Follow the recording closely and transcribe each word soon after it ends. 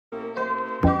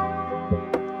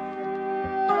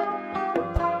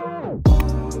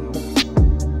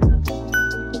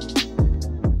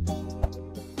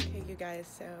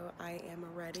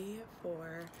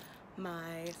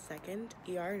second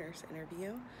ER nurse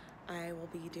interview. I will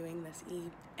be doing this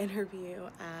interview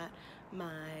at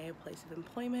my place of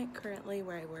employment currently,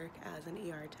 where I work as an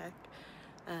ER tech.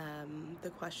 The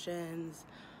questions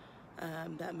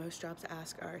that most jobs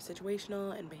ask are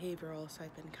situational and behavioral, so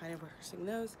I've been kind of rehearsing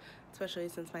those, especially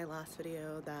since my last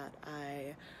video that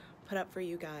I put up for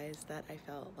you guys that I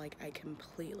felt like I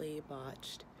completely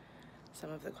botched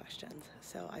some of the questions.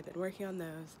 So I've been working on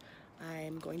those.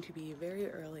 I'm going to be very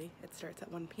early. It starts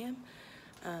at 1 p.m.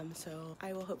 So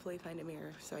I will hopefully find a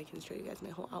mirror so I can show you guys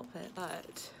my whole outfit.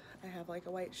 But I have like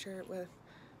a white shirt with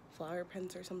flower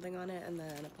prints or something on it, and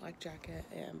then a black jacket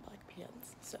and black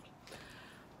pants. So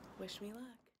wish me luck.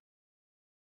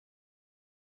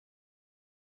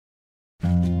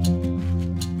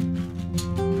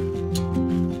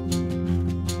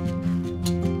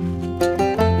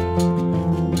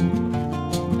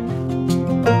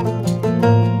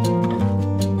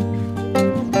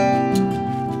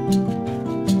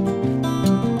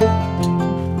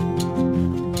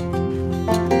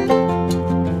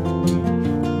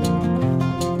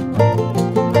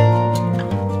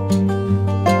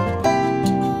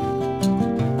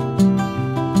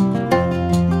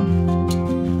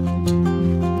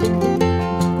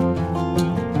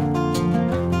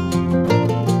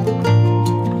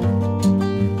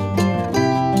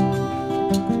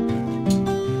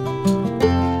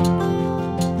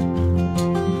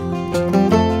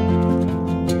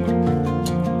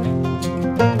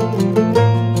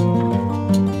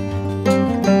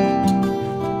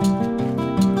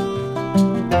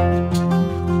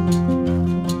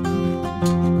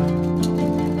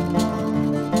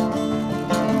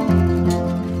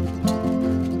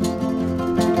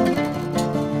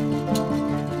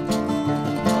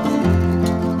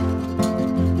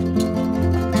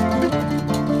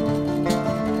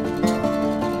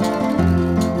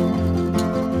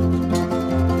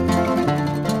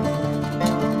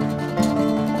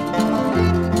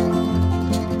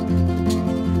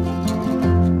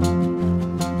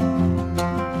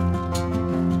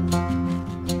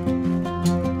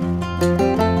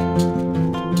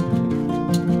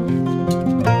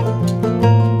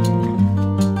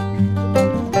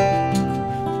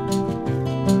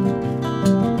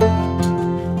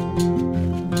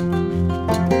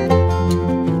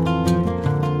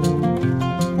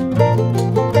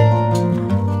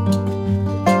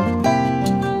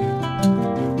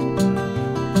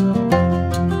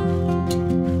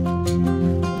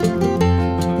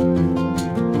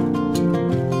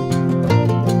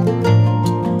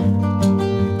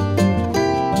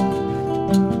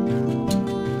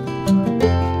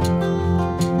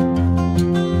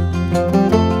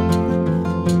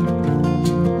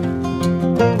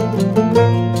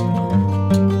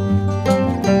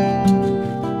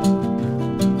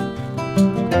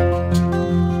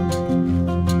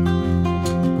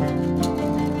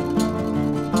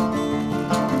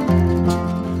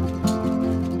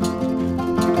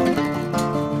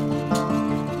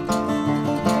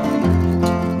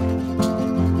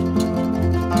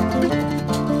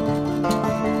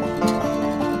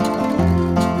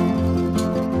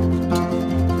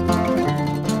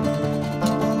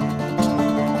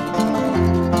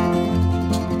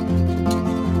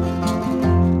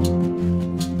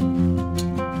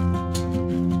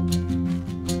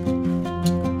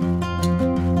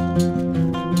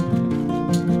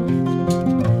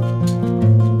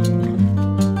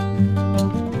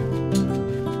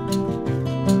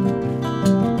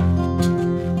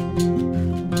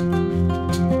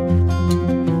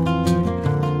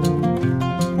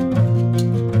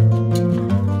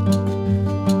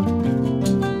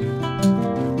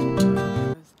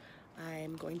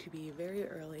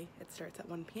 At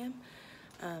 1 p.m.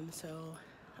 So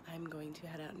I'm going to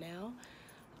head out now.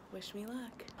 Wish me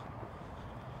luck.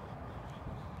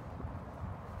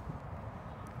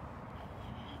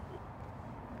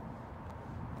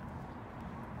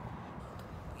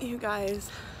 You guys,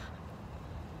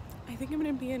 I think I'm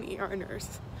gonna be an ER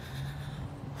nurse.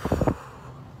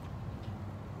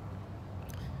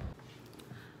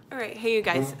 Alright, hey you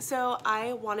guys, so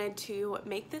I wanted to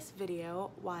make this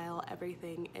video while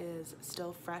everything is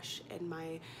still fresh in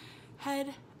my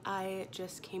head. I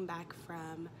just came back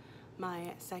from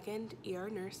my second ER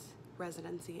nurse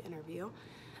residency interview.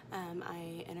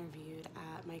 I interviewed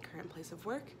at my current place of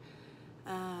work.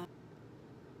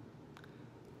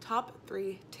 Top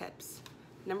 3 tips.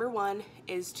 Number 1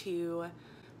 is to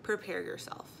prepare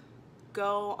yourself.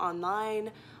 Go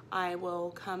online. I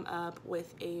will come up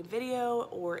with a video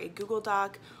or a Google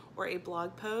Doc or a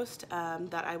blog post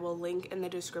that I will link in the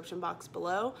description box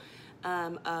below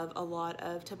of a lot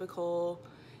of typical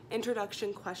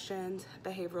introduction questions,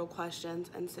 behavioral questions,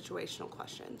 and situational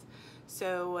questions.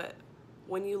 So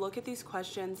when you look at these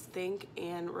questions, think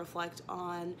and reflect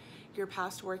on your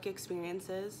past work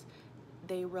experiences.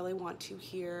 They really want to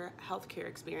hear healthcare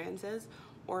experiences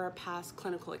or past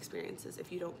clinical experiences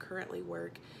if you don't currently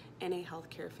work in a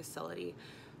healthcare facility.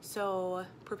 So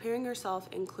preparing yourself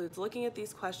includes looking at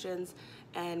these questions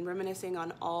and reminiscing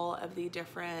on all of the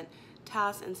different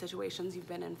tasks and situations you've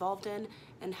been involved in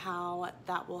and how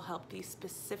that will help the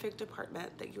specific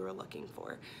department that you are looking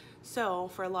for. So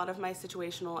for a lot of my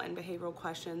situational and behavioral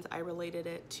questions, I related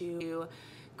it to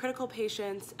critical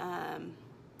patients,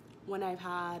 when I've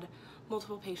had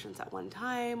multiple patients at one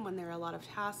time, when there are a lot of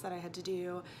tasks that I had to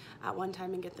do at one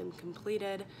time and get them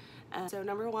completed. So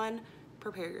number one,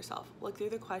 prepare yourself. Look through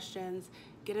the questions,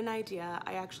 get an idea.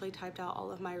 I actually typed out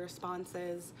all of my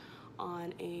responses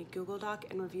on a Google Doc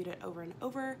and reviewed it over and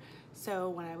over. So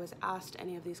when I was asked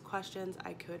any of these questions,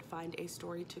 I could find a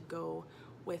story to go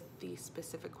with the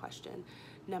specific question.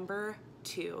 Number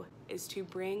two is to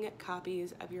bring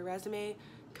copies of your resume,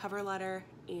 cover letter,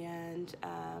 and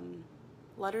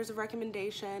letters of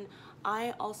recommendation.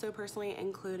 I also personally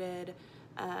included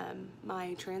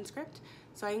my transcript.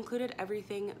 So I included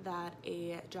everything that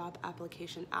a job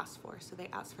application asks for. So they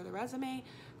ask for the resume,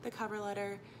 the cover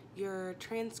letter, your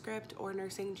transcript or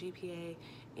nursing GPA,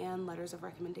 and letters of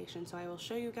recommendation. So I will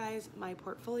show you guys my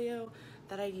portfolio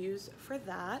that I use for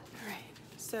that. All right,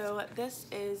 so this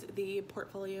is the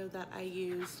portfolio that I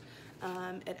used.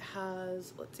 It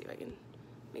has, let's see if I can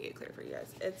make it clear for you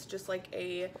guys. It's just like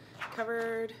a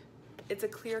covered, it's a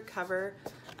clear cover,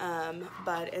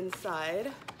 but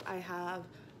inside I have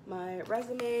my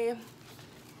resume,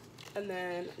 and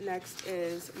then next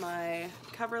is my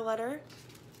cover letter.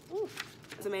 Ooh.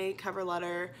 Resume, cover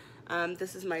letter.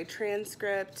 This is my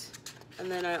transcript,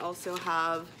 and then I also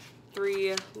have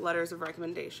 3 letters of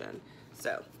recommendation.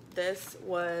 So this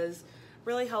was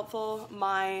really helpful.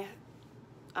 My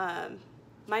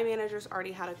managers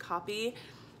already had a copy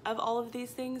of all of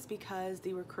these things because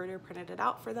the recruiter printed it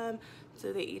out for them,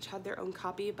 so they each had their own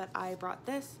copy, but I brought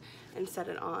this and set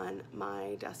it on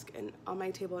my desk and on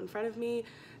my table in front of me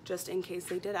just in case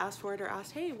they did ask for it or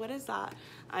asked, hey, what is that?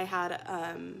 I had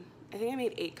I think I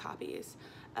made 8 copies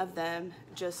of them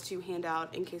just to hand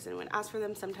out in case anyone asks for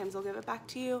them. Sometimes they'll give it back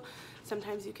to you.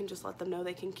 Sometimes you can just let them know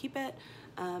they can keep it.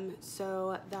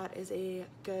 So that is a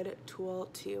good tool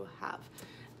to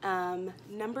have.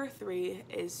 Number 3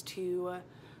 is to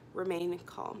remain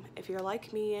calm. If you're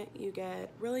like me, you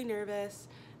get really nervous.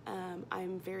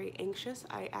 I'm very anxious.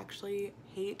 I actually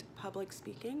hate public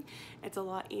speaking. It's a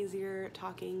lot easier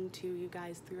talking to you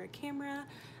guys through a camera,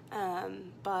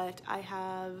 but I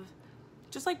have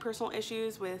just like personal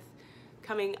issues with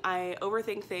I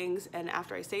overthink things, and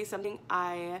after I say something,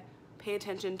 I pay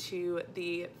attention to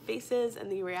the faces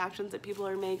and the reactions that people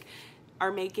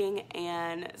are making,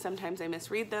 and sometimes I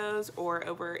misread those or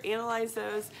overanalyze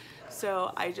those.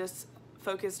 So I just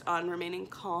focused on remaining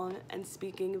calm and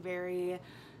speaking very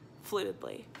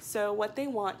fluidly. So what they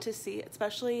want to see,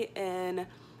 especially in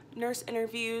nurse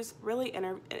interviews, really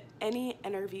any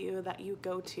interview that you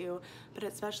go to, but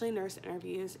especially nurse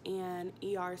interviews and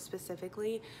ER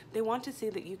specifically, they want to see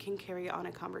that you can carry on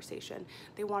a conversation.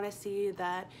 They want to see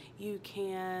that you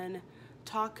can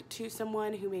talk to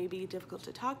someone who may be difficult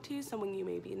to talk to, someone you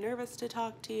may be nervous to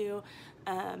talk to,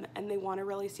 and they want to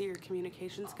really see your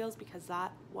communication skills, because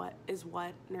that is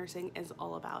what nursing is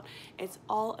all about. It's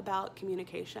all about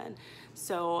communication.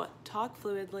 So talk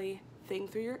fluidly,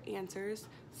 think through your answers.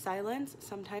 Silence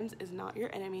sometimes is not your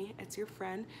enemy, it's your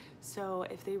friend. So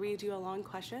if they read you a long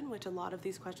question, which a lot of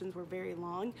these questions were very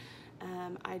long,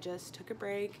 I just took a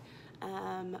break.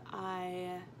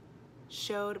 I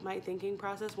showed my thinking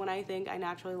process. When I think, I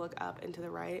naturally look up and to the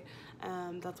right.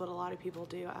 That's what a lot of people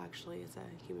do, actually. It's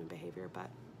a human behavior, but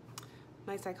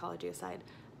my psychology aside.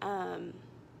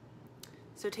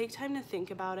 So take time to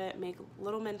think about it, make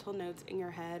little mental notes in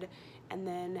your head, and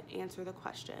then answer the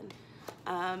question.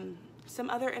 Some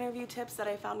other interview tips that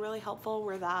I found really helpful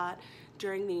were that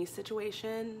during the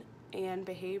situation and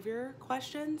behavior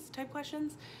type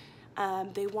questions,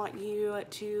 they want you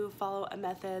to follow a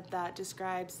method that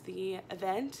describes the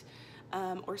event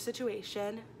or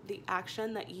situation, the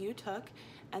action that you took,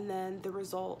 and then the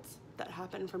results that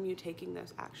happened from you taking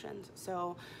those actions.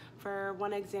 So for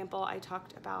one example, I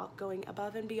talked about going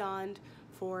above and beyond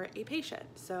for a patient.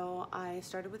 So I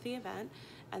started with the event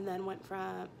and then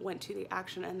went to the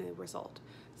action and the result.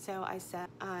 So I said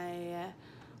I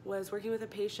was working with a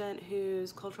patient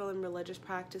whose cultural and religious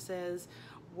practices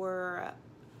were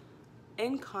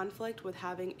in conflict with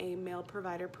having a male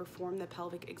provider perform the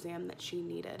pelvic exam that she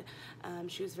needed.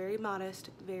 She was very modest,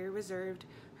 very reserved.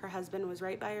 Her husband was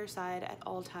right by her side at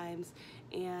all times,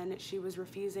 and she was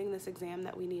refusing this exam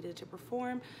that we needed to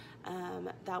perform.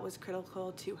 That was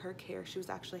critical to her care. She was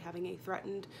actually having a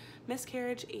threatened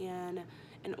miscarriage, and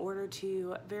in order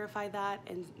to verify that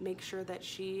and make sure that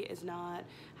she is not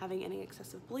having any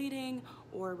excessive bleeding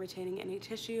or retaining any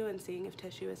tissue and seeing if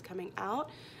tissue is coming out,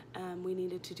 we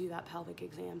needed to do that pelvic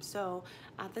exam. So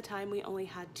at the time, we only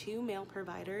had 2 male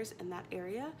providers in that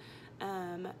area.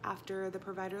 After the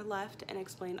provider left and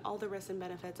explained all the risks and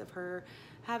benefits of her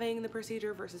having the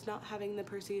procedure versus not having the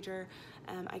procedure,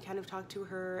 I kind of talked to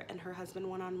her and her husband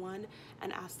one-on-one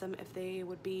and asked them if they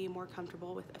would be more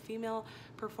comfortable with a female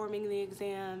performing the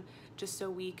exam, just so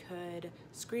we could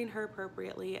screen her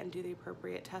appropriately and do the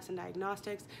appropriate tests and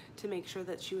diagnostics to make sure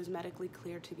that she was medically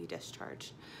clear to be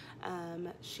discharged.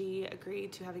 She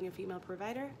agreed to having a female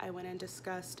provider. I went and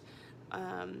discussed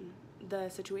the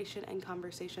situation and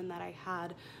conversation that I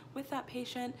had with that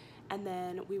patient, and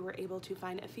then we were able to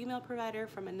find a female provider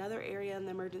from another area in the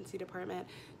emergency department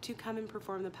to come and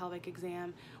perform the pelvic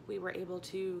exam. We were able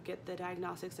to get the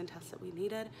diagnostics and tests that we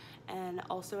needed, and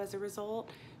also as a result,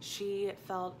 she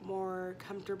felt more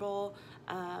comfortable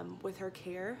with her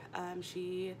care.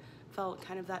 She felt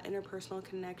kind of that interpersonal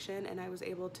connection, and I was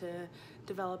able to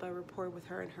develop a rapport with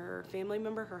her and her family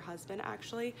member, her husband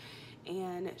actually,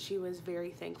 and she was very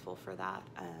thankful for that.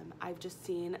 I've just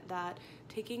seen that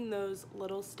taking those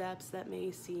little steps that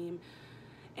may seem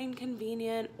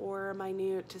inconvenient or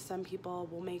minute to some people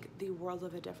will make the world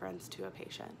of a difference to a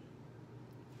patient.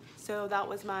 So that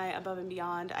was my above and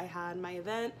beyond. I had my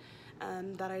event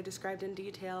that I described in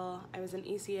detail. I was an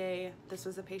ECA, this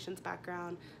was the patient's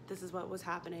background, this is what was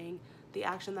happening. The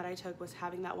action that I took was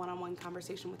having that one-on-one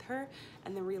conversation with her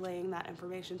and then relaying that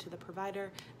information to the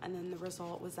provider, and then the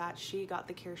result was that she got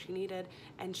the care she needed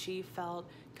and she felt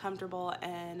comfortable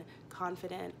and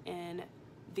confident in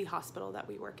the hospital that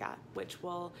we work at, which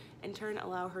will in turn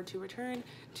allow her to return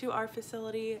to our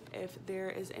facility if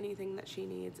there is anything that she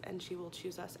needs, and she will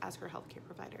choose us as her healthcare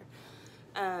provider.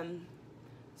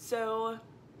 So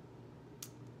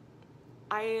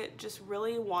I just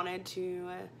really wanted to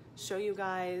show you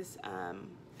guys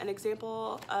an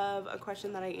example of a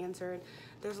question that I answered.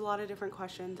 There's a lot of different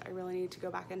questions. I really need to go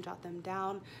back and jot them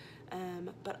down,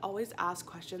 but always ask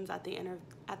questions at the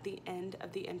end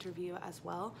of the interview as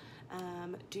well.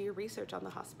 Do your research on the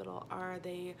hospital. Are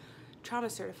they trauma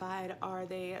certified? Are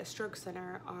they a stroke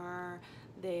center?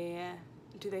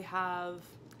 Do they have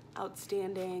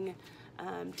outstanding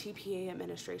TPA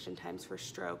administration times for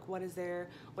stroke? What is a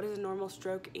normal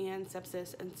stroke and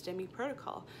sepsis and STEMI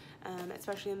protocol?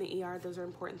 Especially in the ER, those are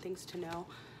important things to know.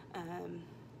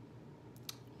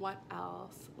 What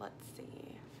else? Let's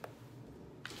see.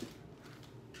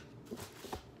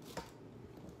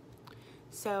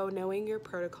 So knowing your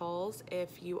protocols,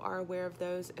 if you are aware of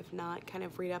those, if not, kind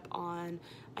of read up on,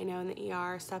 I know in the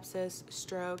ER, sepsis,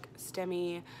 stroke,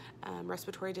 STEMI,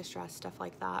 respiratory distress, stuff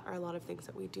like that are a lot of things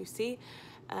that we do see.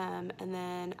 And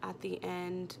then at the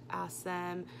end, ask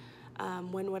them,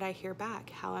 when would I hear back?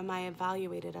 How am I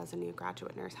evaluated as a new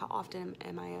graduate nurse? How often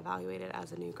am I evaluated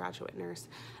as a new graduate nurse?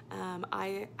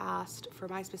 I asked for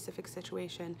my specific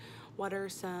situation, what are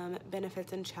some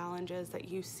benefits and challenges that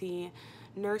you see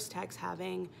nurse techs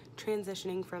having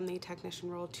transitioning from the technician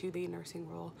role to the nursing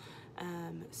role?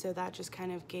 So that just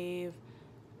kind of gave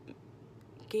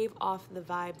off the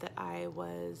vibe that I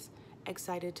was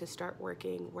excited to start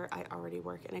working where I already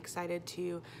work and excited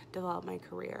to develop my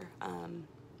career.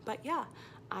 But yeah,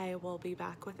 I will be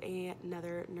back with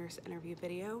another nurse interview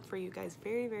video for you guys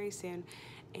very, very soon,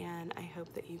 and I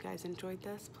hope that you guys enjoyed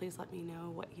this. Please let me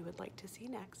know what you would like to see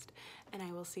next, and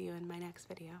I will see you in my next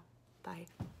video. Bye.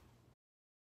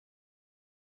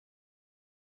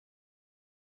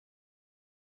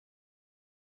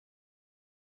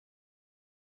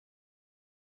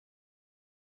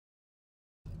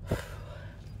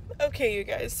 Okay, you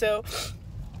guys, so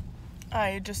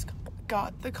I just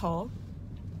got the call.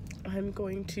 I'm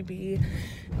going to be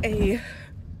a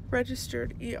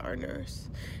registered ER nurse,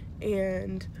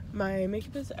 and my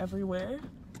makeup is everywhere.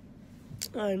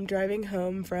 I'm driving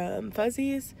home from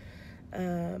Fuzzy's.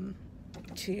 I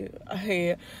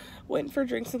went for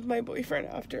drinks with my boyfriend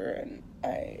after, and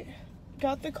I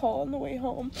got the call on the way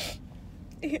home.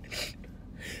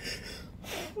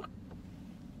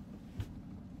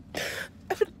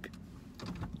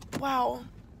 Wow,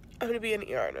 I'm gonna be an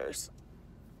ER nurse.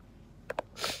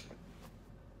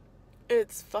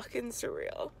 It's fucking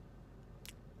surreal.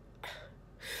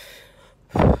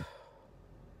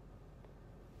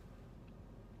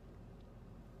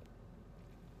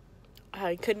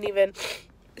 I couldn't even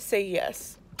say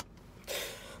yes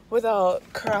without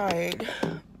crying.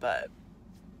 But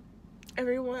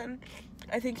everyone,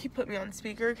 I think he put me on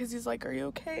speaker because he's like, "Are you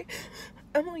okay?"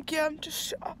 I'm like, "Yeah, I'm just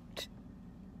shocked.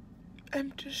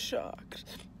 I'm just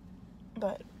shocked."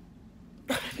 But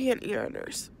I'm gonna be an ER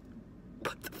nurse.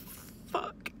 What the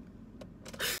fuck?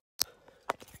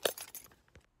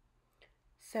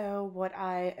 So what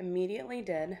I immediately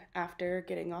did after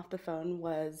getting off the phone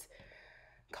was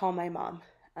call my mom.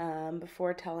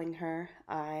 Before telling her,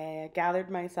 I gathered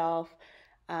myself.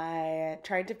 I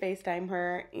tried to FaceTime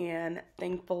her, and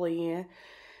thankfully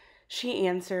she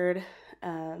answered.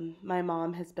 My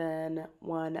mom has been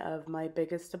one of my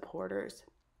biggest supporters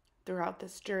throughout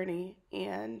this journey,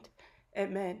 and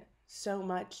it meant so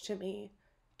much to me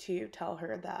to tell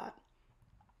her that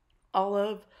all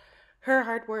of her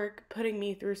hard work putting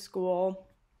me through school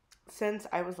since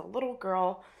I was a little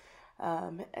girl,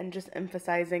 and just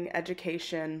emphasizing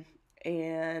education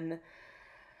and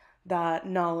that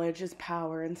knowledge is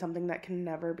power and something that can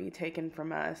never be taken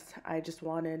from us. I just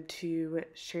wanted to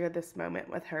share this moment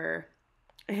with her.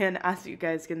 And as you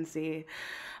guys can see,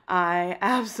 I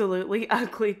absolutely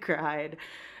ugly cried.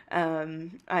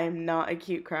 I am not a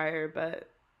cute crier, but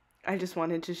I just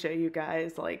wanted to show you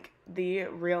guys like the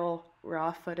real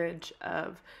raw footage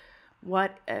of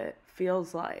what it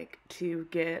feels like to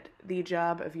get the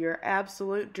job of your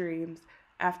absolute dreams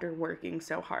after working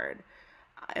so hard.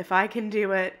 If I can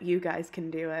do it, you guys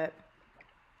can do it.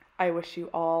 I wish you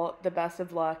all the best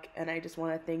of luck, and I just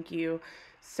want to thank you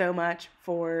so much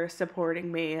for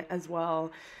supporting me as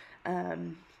well.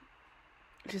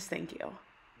 Just thank you.